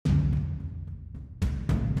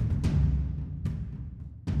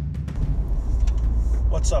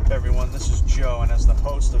What's up, everyone? This is Joe, and as the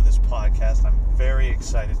host of this podcast, I'm very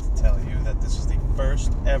excited to tell you that this is the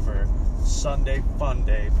first ever Sunday Fun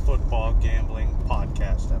Day football gambling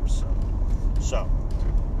podcast episode. So,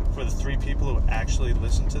 for the 3 people who actually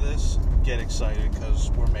listen to this, get excited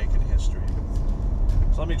because we're making history.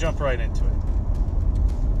 So let me jump right into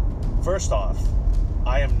it. First off,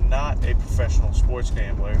 I am not a professional sports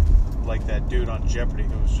gambler like that dude on Jeopardy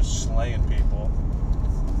who was just slaying people.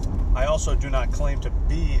 I also do not claim to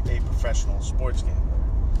be a professional sports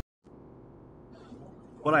gambler.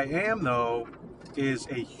 What I am, though, is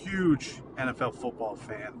a huge NFL football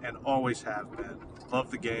fan and always have been. Love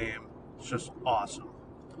the game. It's just awesome.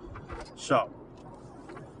 So,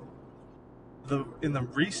 in the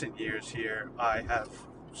recent years here, I have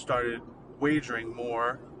started wagering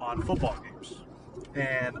more on football games.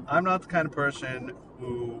 And I'm not the kind of person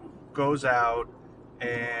who goes out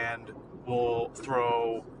and will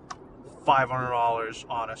throw $500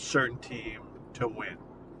 on a certain team to win.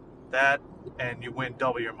 That, and you win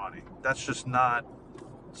double your money. That's just not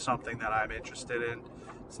something that I'm interested in.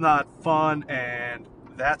 It's not fun, and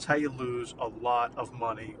that's how you lose a lot of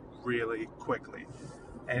money really quickly.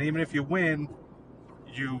 And even if you win,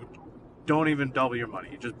 you don't even double your money.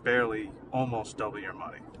 You just barely, almost double your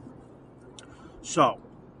money. So,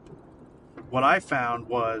 what I found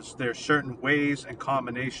was there's certain ways and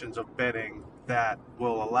combinations of betting that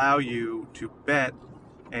will allow you to bet,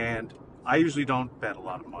 and I usually don't bet a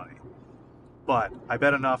lot of money, but I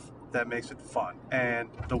bet enough that makes it fun. And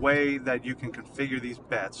the way that you can configure these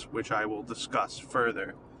bets, which I will discuss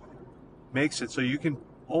further, makes it so you can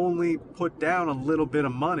only put down a little bit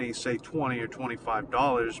of money, say $20 or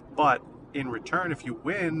 $25, but in return, if you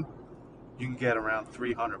win, you can get around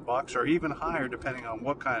 $300 or even higher depending on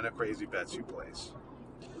what kind of crazy bets you place.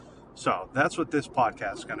 So that's what this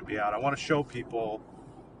podcast is going to be about. I want to show people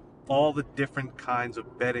all the different kinds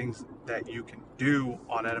of bettings that you can do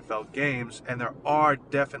on NFL games, and there are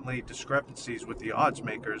definitely discrepancies with the odds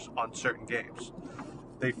makers on certain games.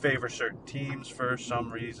 They favor certain teams for some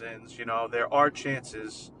reasons. You know, there are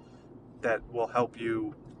chances that will help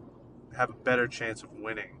you have a better chance of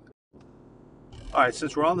winning. All right,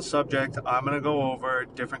 since we're on the subject, I'm going to go over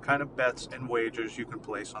different kind of bets and wagers you can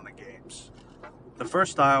place on the games. The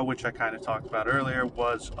first style, which I kind of talked about earlier,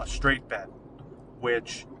 was a straight bet,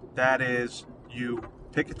 which that is you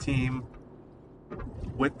pick a team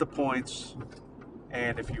with the points,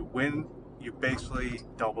 and if you win, you basically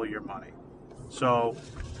double your money. So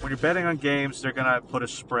when you're betting on games, they're going to put a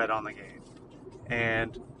spread on the game.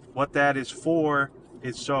 And what that is for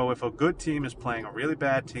is so if a good team is playing a really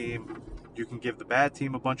bad team, you can give the bad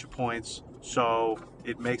team a bunch of points, so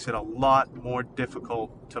it makes it a lot more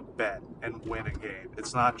difficult to bet and win a game.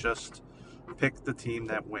 It's not just pick the team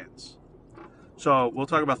that wins. So we'll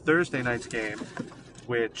talk about Thursday night's game,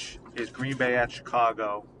 which is Green Bay at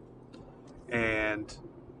Chicago, and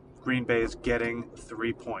Green Bay is getting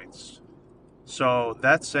 3 points. So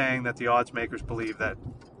that's saying that the odds makers believe that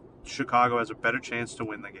Chicago has a better chance to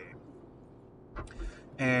win the game.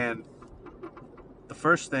 And the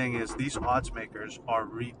first thing is these odds makers are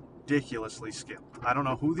ridiculously skilled. I don't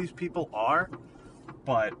know who these people are,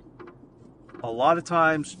 but a lot of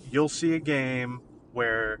times you'll see a game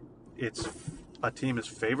where it's a team is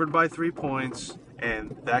favored by 3 points,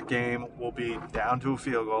 and that game will be down to a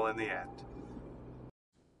field goal in the end.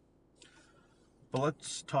 But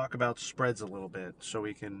let's talk about spreads a little bit so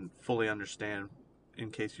we can fully understand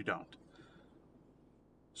in case you don't.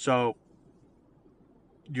 So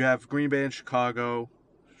you have Green Bay and Chicago.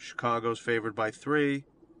 Chicago's favored by 3.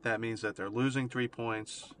 That means that they're losing 3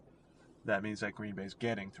 points. That means that Green Bay's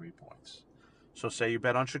getting 3 points. So say you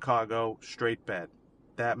bet on Chicago, straight bet.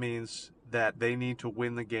 That means that they need to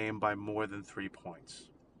win the game by more than 3 points.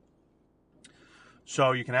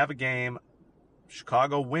 So you can have a game,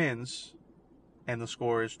 Chicago wins, and the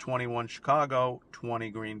score is 21 Chicago, 20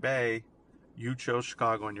 Green Bay. You chose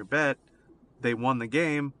Chicago in your bet. They won the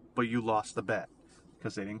game, but you lost the bet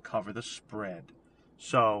because they didn't cover the spread.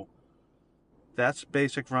 So that's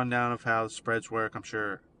basic rundown of how the spreads work. I'm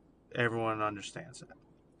sure everyone understands that.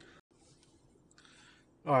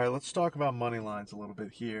 All right, let's talk about money lines a little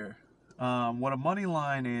bit here. What a money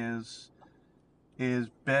line is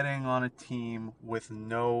betting on a team with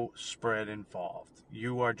no spread involved.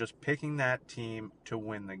 You are just picking that team to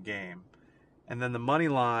win the game. And then the money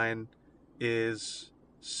line is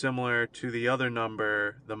similar to the other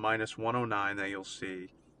number, the minus 109 that you'll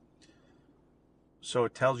see. So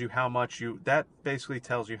it tells you how much that basically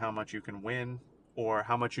tells you how much you can win or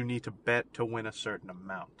how much you need to bet to win a certain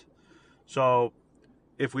amount. So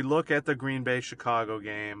if we look at the Green Bay-Chicago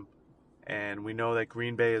game, and we know that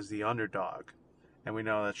Green Bay is the underdog, and we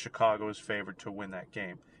know that Chicago is favored to win that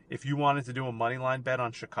game. If you wanted to do a money line bet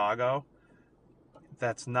on Chicago,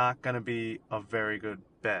 that's not going to be a very good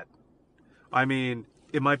bet. I mean,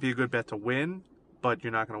 it might be a good bet to win, but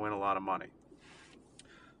you're not going to win a lot of money.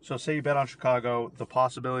 So say you bet on Chicago, the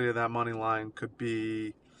possibility of that money line could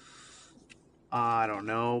be, I don't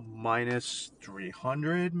know, minus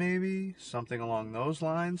 300 maybe, something along those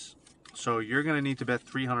lines. So you're going to need to bet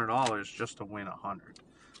 $300 just to win 100.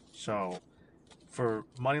 So for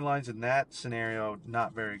money lines in that scenario,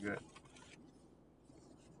 not very good.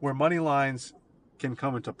 Where money lines can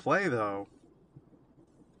come into play, though,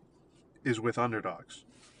 is with underdogs.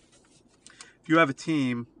 If you have a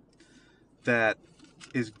team that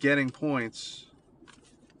is getting points,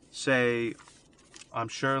 say, I'm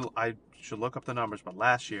sure I should look up the numbers, but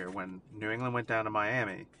last year when New England went down to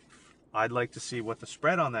Miami, I'd like to see what the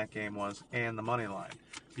spread on that game was and the money line.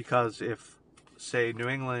 Because if, say, New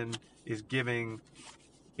England is giving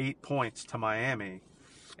 8 points to Miami,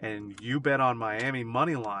 and you bet on Miami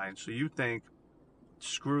money line, so you think,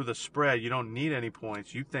 screw the spread, you don't need any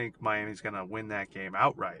points, you think Miami's going to win that game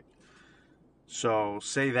outright. So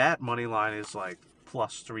say that money line is like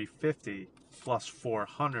plus 350, plus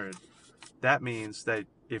 400. That means that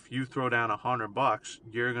if you throw down $100,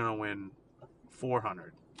 you're going to win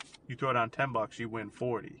 400. You throw down $10, you win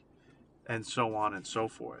 40, and so on and so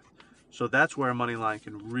forth. So that's where a money line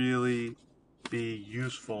can really be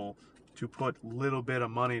useful, to put a little bit of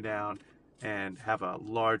money down and have a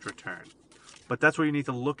large return. But that's where you need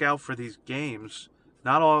to look out for these games.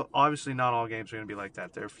 Obviously not all games are going to be like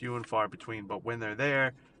that. They're few and far between, but when they're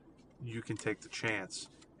there, you can take the chance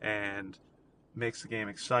and makes the game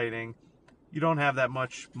exciting. You don't have that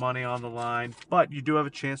much money on the line, but you do have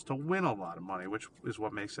a chance to win a lot of money, which is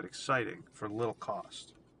what makes it exciting for little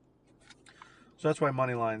cost. So that's why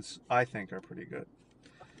money lines, I think, are pretty good.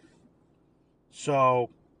 So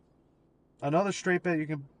another straight bet you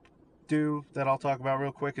can do that I'll talk about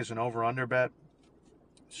real quick is an over-under bet.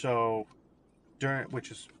 So which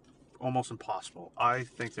is almost impossible. I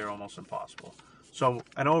think they're almost impossible. So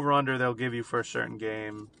an over-under they'll give you for a certain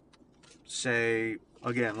game, say,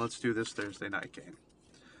 again, let's do this Thursday night game.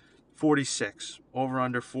 46,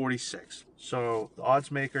 over-under 46. So the odds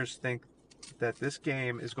makers think that this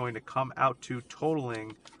game is going to come out to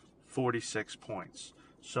totaling 46 points.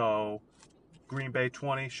 So Green Bay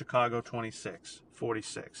 20, Chicago 26,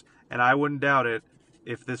 46. And I wouldn't doubt it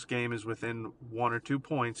if this game is within 1 or 2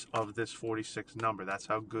 points of this 46 number. That's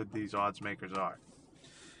how good these odds makers are.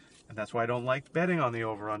 And that's why I don't like betting on the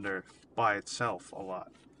over-under by itself a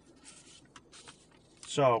lot.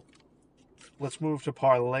 So let's move to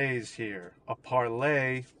parlays here. A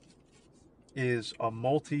parlay is a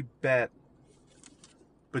multi-bet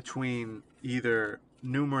between either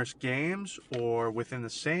numerous games, or within the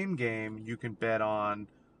same game you can bet on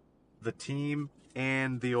the team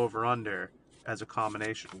and the over-under as a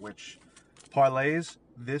combination. Which parlays,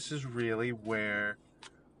 this is really where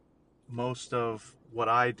most of what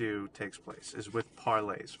I do takes place, is with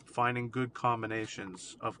parlays, finding good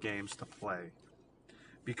combinations of games to play.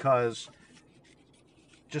 Because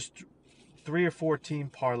just 3 or 4 team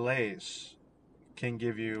parlays can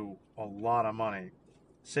give you a lot of money.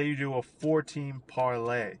 Say you do a 4-team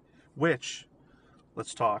parlay, which,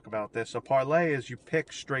 let's talk about this. A parlay is you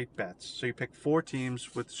pick straight bets. So you pick 4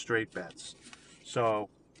 teams with straight bets. So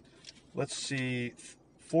let's see,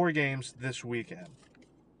 4 games this weekend.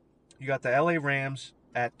 You got the LA Rams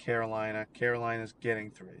at Carolina. Carolina's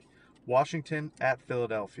getting 3. Washington at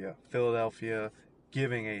Philadelphia. Philadelphia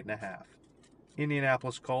giving 8.5.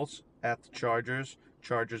 Indianapolis Colts at the Chargers.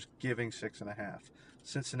 Chargers giving 6.5.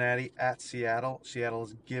 Cincinnati at Seattle. Seattle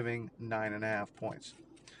is giving 9.5 points.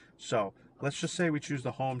 So let's just say we choose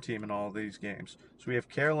the home team in all of these games. So we have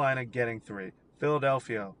Carolina getting 3.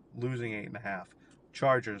 Philadelphia losing 8.5.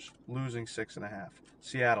 Chargers losing 6.5.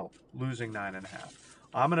 Seattle losing 9.5.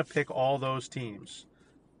 I'm going to pick all those teams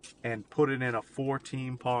and put it in a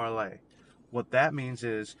 4-team parlay. What that means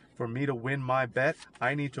is, for me to win my bet,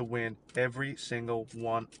 I need to win every single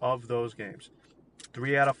one of those games.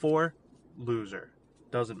 3 out of 4, loser.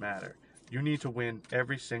 Doesn't matter. You need to win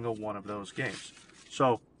every single one of those games.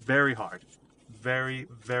 So, very hard. Very,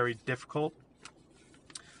 very difficult.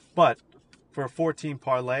 But for a 4-team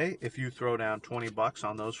parlay, if you throw down $20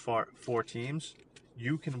 on those 4 teams,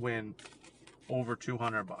 you can win over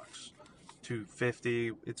 $200.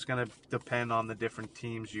 $250. It's going to depend on the different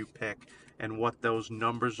teams you pick and what those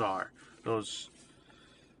numbers are. Those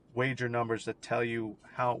wager numbers that tell you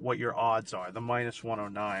what your odds are, the minus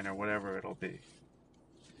 109 or whatever it'll be.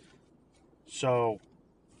 So,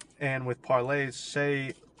 and with parlays,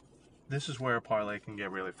 say, this is where a parlay can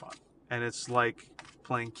get really fun. and it's like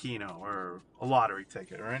playing Keno or a lottery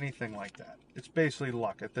ticket or anything like that. It's basically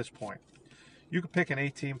luck at this point. You could pick an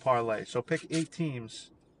 8-team parlay. So pick 8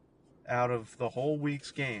 teams out of the whole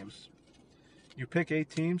week's games. You pick 8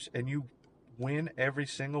 teams and you win every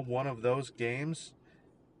single one of those games.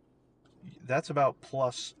 That's about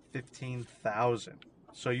plus 15,000.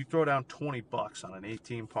 So you throw down $20 on an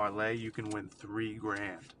 8-team parlay, you can win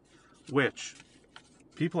 $3,000, which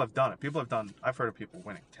people have done it. I've heard of people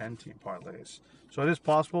winning 10-team parlays. So it is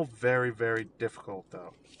possible, very, very difficult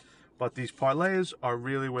though. But these parlays are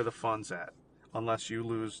really where the fun's at, unless you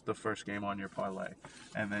lose the first game on your parlay.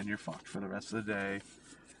 And then you're fucked for the rest of the day,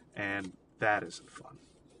 and that isn't fun.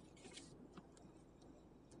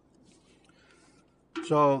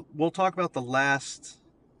 So we'll talk about the last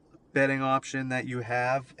betting option that you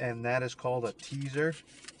have, and that is called a teaser.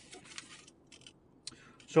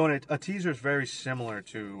 So a teaser is very similar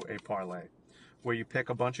to a parlay, where you pick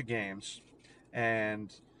a bunch of games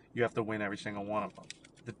and you have to win every single one of them.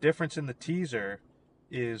 The difference in the teaser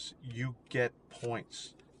is you get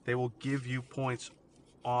points. They will give you points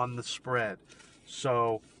on the spread.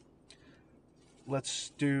 So we'll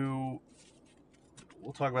talk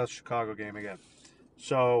about the Chicago game again.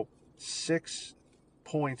 So 6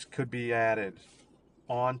 points could be added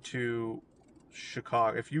onto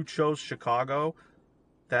Chicago. If you chose Chicago,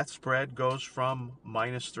 that spread goes from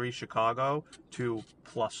 -3 Chicago to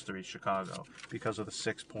 +3 Chicago because of the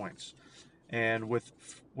 6 points. And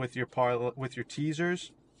with your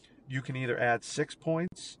teasers, you can either add 6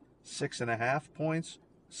 points, 6.5 points,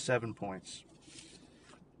 7 points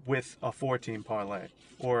with a 4-team parlay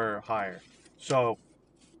or higher. So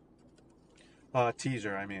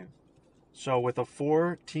teaser, I mean. So with a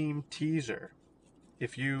 4-team teaser,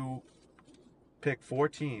 if you pick 4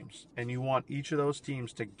 teams and you want each of those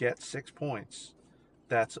teams to get 6 points,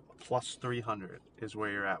 that's plus 300 is where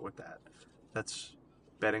you're at with that. That's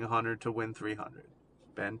betting 100 to win 300.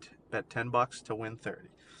 Bet $10 to win 30.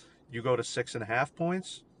 You go to 6.5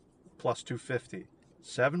 points, plus 250.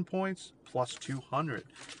 7 points, plus 200.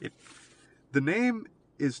 The name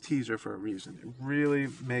is teaser for a reason. It really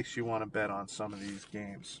makes you want to bet on some of these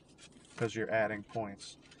games because you're adding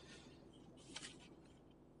points.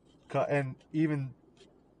 And even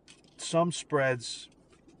some spreads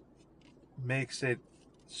makes it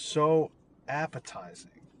so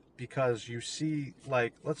appetizing because you see,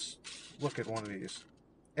 like, let's look at one of these.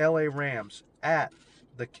 LA Rams at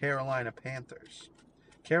the Carolina Panthers.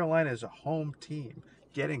 Carolina is a home team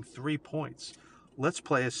getting 3 points. Let's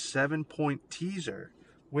play a 7-point teaser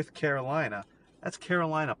with Carolina. That's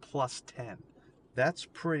Carolina plus 10. That's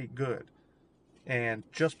pretty good. And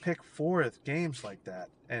just pick 4 games like that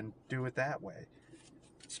and do it that way.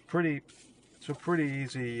 It's a pretty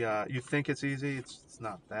easy. You think it's easy. It's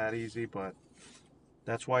not that easy, but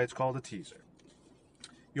that's why it's called a teaser.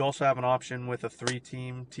 You also have an option with a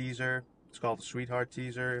 3-team teaser. It's called a sweetheart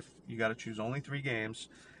teaser. If you got to choose only 3 games,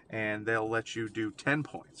 and they'll let you do 10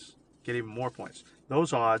 points, get even more points.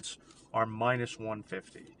 Those odds are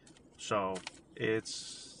 -150. So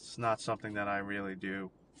it's not something that I really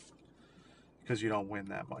do because you don't win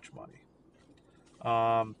that much money.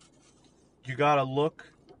 You got to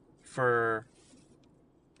look for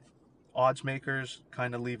odds makers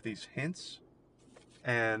kind of leave these hints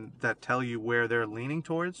and that tell you where they're leaning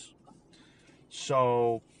towards.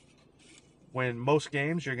 So when most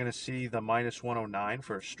games you're going to see the -109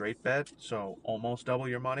 for a straight bet, so almost double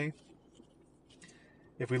your money.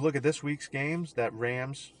 If we look at this week's games, that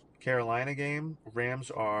Rams-Carolina game,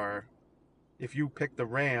 if you pick the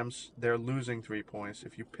Rams, they're losing 3 points.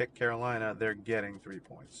 If you pick Carolina, they're getting 3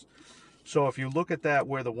 points. So if you look at that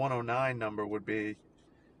where the 109 number would be,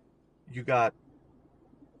 you got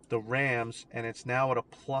the Rams, and it's now at a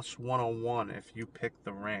plus 101 if you pick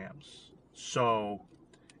the Rams. So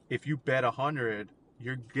if you bet 100,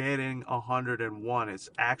 you're getting 101. It's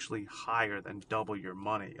actually higher than double your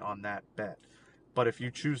money on that bet. But if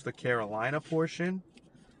you choose the Carolina portion,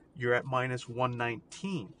 you're at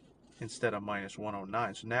 -119 instead of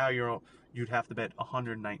 -109. So now you'd have to bet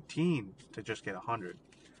 119 to just get 100.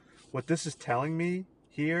 What this is telling me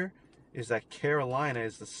here is that Carolina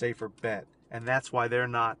is the safer bet, and that's why they're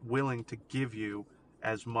not willing to give you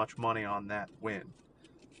as much money on that win.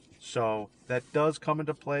 So that does come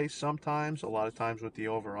into play sometimes, a lot of times with the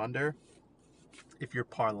over-under, if you're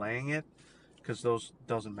parlaying it, because those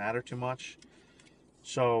doesn't matter too much.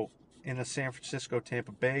 So in the San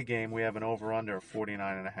Francisco-Tampa Bay game, we have an over-under of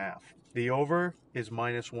 49.5. The over is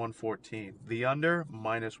 -114. The under,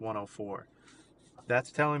 -104.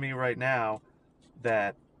 That's telling me right now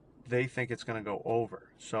that they think it's going to go over.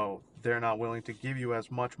 So they're not willing to give you as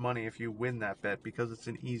much money if you win that bet because it's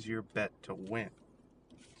an easier bet to win.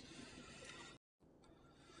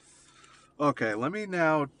 Okay, let me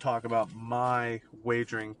now talk about my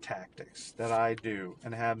wagering tactics that I do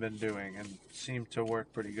and have been doing and seem to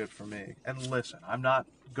work pretty good for me. And listen, I'm not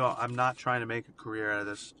trying to make a career out of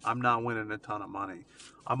this. I'm not winning a ton of money.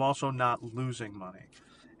 I'm also not losing money.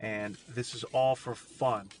 And this is all for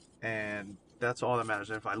fun. And that's all that matters.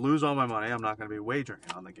 If I lose all my money, I'm not going to be wagering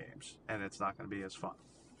on the games, and it's not going to be as fun.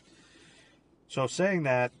 So saying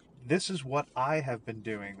that, this is what I have been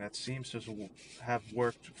doing that seems to have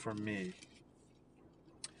worked for me.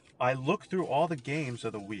 I look through all the games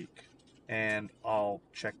of the week and I'll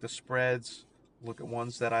check the spreads, look at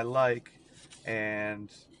ones that I like,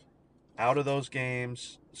 and out of those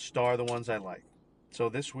games, star the ones I like. So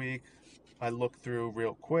this week, I looked through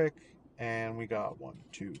real quick and we got 1,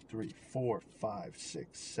 2, 3, 4, 5,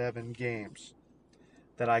 6, 7 games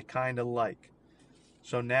that I kind of like.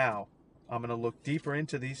 So now I'm going to look deeper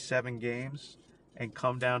into these 7 games and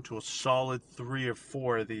come down to a solid 3 or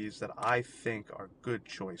 4 of these that I think are good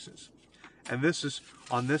choices. And this is,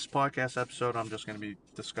 on this podcast episode, I'm just going to be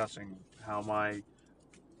discussing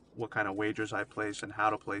what kind of wagers I place and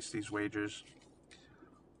how to place these wagers.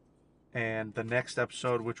 And the next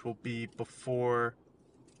episode, which will be before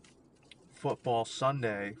football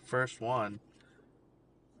Sunday, first one,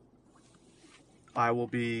 I will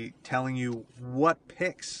be telling you what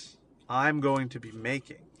picks I'm going to be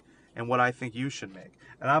making and what I think you should make.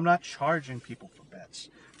 And I'm not charging people for bets.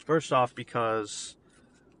 First off, because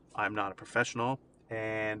I'm not a professional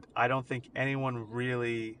and I don't think anyone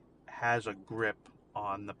really has a grip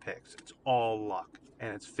on the picks. It's all luck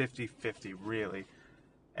and it's 50-50 really.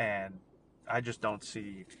 And I just don't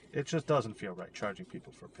see, it just doesn't feel right charging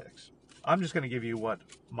people for picks. I'm just going to give you what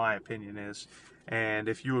my opinion is. And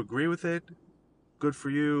if you agree with it, good for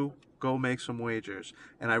you. Go make some wagers.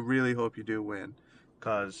 And I really hope you do win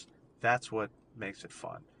because that's what makes it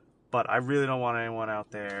fun. But I really don't want anyone out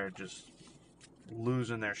there just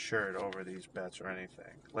losing their shirt over these bets or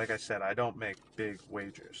anything. Like I said, I don't make big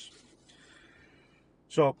wagers.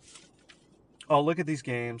 So I'll look at these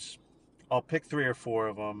games. I'll pick 3 or 4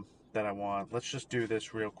 of them that I want. Let's just do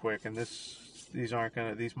this real quick. And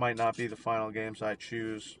these might not be the final games I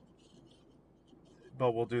choose.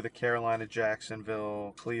 But we'll do the Carolina,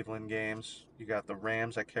 Jacksonville, Cleveland games. You got the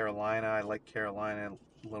Rams at Carolina. I like Carolina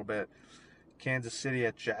a little bit. Kansas City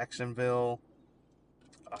at Jacksonville.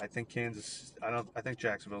 I think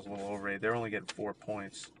Jacksonville's a little overrated. They're only getting 4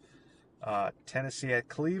 points. Tennessee at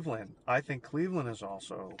Cleveland. I think Cleveland is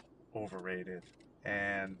also overrated.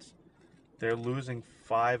 And they're losing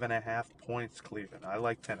 5.5 points, Cleveland. I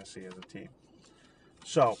like Tennessee as a team.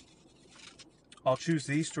 So, I'll choose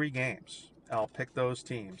these 3 games. I'll pick those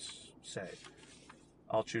teams, say.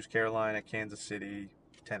 I'll choose Carolina, Kansas City,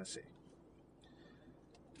 Tennessee.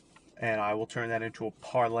 And I will turn that into a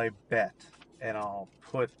parlay bet. And I'll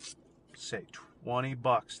put, say,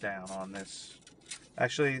 $20 down on this.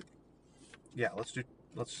 Actually, yeah, let's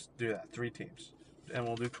do that. 3 teams. And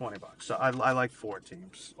we'll do $20. So I like 4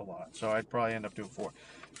 teams a lot. So I'd probably end up doing 4.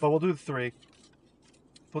 But we'll do the 3.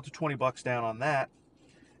 Put the $20 down on that.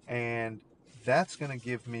 And that's going to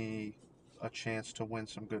give me a chance to win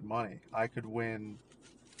some good money. I could win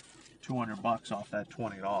 $200 off that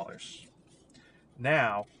 $20.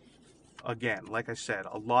 Now, again, like I said,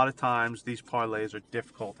 a lot of times these parlays are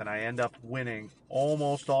difficult and I end up winning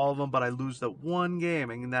almost all of them, but I lose that one game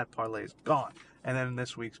and that parlay is gone. And then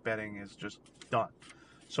this week's betting is just done.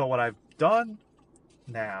 So what I've done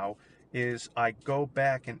now is I go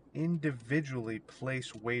back and individually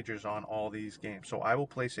place wagers on all these games. So I will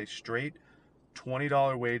place a straight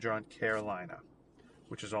 $20 wager on Carolina,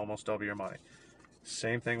 which is almost double your money.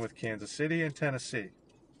 Same thing with Kansas City and Tennessee.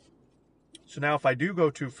 So now if I do go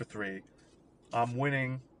 2 for 3, I'm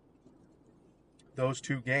winning those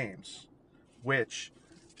 2 games, which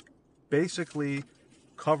basically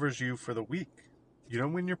covers you for the week. You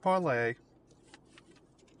don't win your parlay,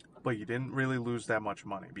 but you didn't really lose that much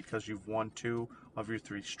money because you've won 2 of your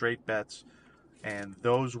 3 straight bets, and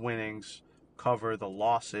those winnings cover the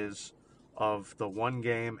losses of the one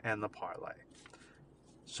game and the parlay.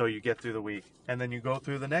 So you get through the week, and then you go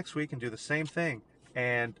through the next week and do the same thing,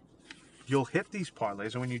 and you'll hit these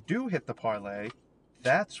parlays. And when you do hit the parlay,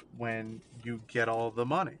 that's when you get all of the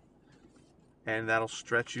money, and that'll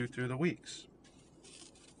stretch you through the weeks.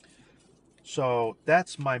 So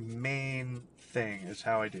that's my main thing, is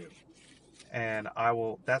how I do. And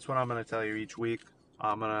that's what I'm going to tell you each week.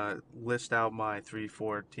 I'm going to list out my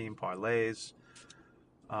 3-4 team parlays.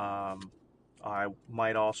 I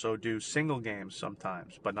might also do single games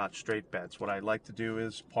sometimes, but not straight bets. What I like to do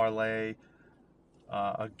is parlay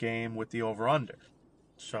a game with the over-under.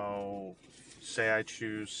 So, say I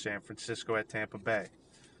choose San Francisco at Tampa Bay.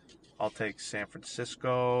 I'll take San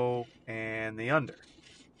Francisco and the under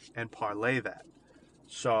and parlay that.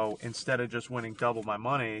 So, instead of just winning double my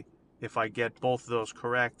money, if I get both of those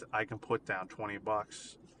correct, I can put down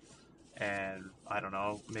 $20 and, I don't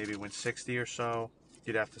know, maybe win 60 or so.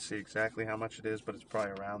 You'd have to see exactly how much it is, but it's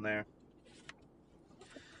probably around there.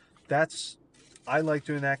 I like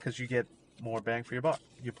doing that because you get more bang for your buck.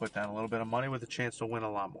 You put down a little bit of money with a chance to win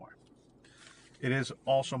a lot more. It is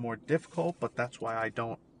also more difficult, but that's why I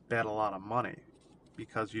don't bet a lot of money,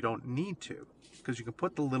 because you don't need to, because you can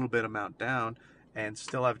put the little bit amount down and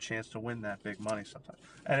still have a chance to win that big money sometimes.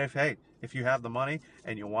 And if you have the money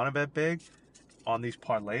and you want to bet big on these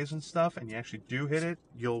parlays and stuff, and you actually do hit it,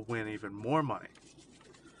 you'll win even more money.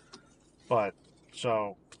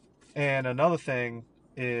 And another thing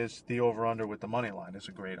is the over-under with the money line is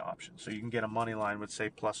a great option. So you can get a money line with, say,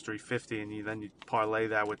 plus 350, and then you parlay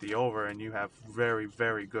that with the over, and you have very,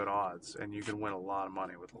 very good odds, and you can win a lot of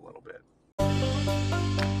money with a little bit.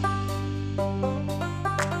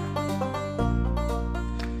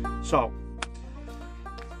 So,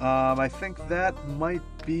 I think that might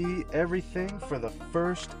be everything for the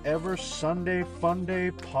first ever Sunday Fun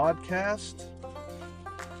Day podcast.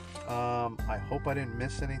 I hope I didn't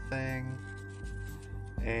miss anything.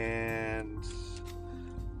 And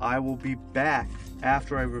I will be back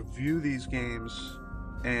after I review these games,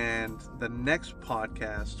 and the next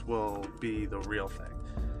podcast will be the real thing.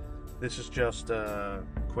 This is just a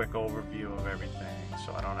quick overview of everything,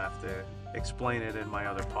 so I don't have to explain it in my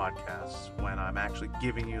other podcasts when I'm actually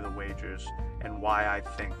giving you the wagers and why I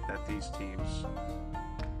think that these teams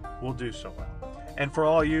will do so well. And for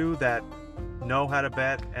all you that know how to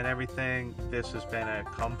bet and everything, this has been a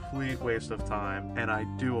complete waste of time, and I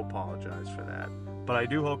do apologize for that. But I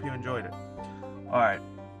do hope you enjoyed it. Alright,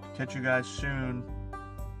 catch you guys soon.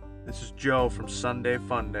 This is Joe from Sunday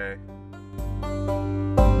Fun Day.